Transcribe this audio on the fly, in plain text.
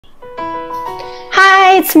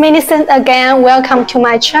it's Millicent again. Welcome to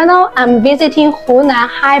my channel. I'm visiting Hunan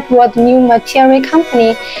Hybrid New Material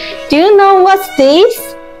Company. Do you know what's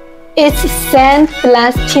this? It's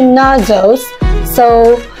sandblasting nozzles.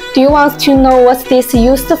 So, do you want to know what this is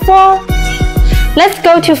used for? Let's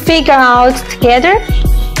go to figure out together.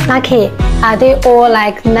 Okay, are they all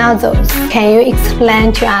like nozzles? Can you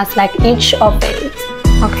explain to us like each of it?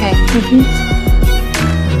 Okay.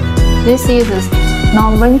 This is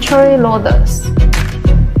non-venturi loaders,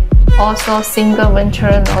 also single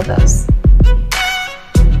venturi loaders,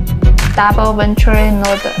 double venturi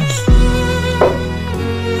loaders,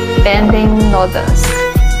 bending loaders,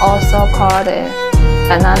 also called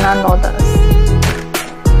banana loaders.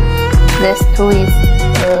 This two is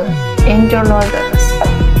angel loaders,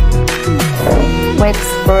 wet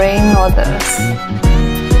spring loaders,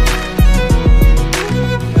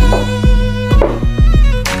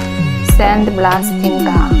 sandblasting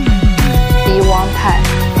gun, D1 type.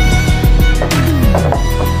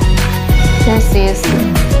 This is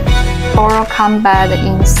for carbide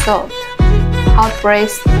insert, hot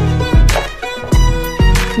brace,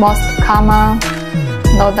 most common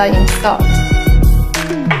loader insert.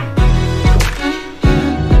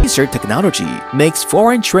 Ecer technology makes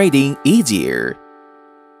foreign trading easier.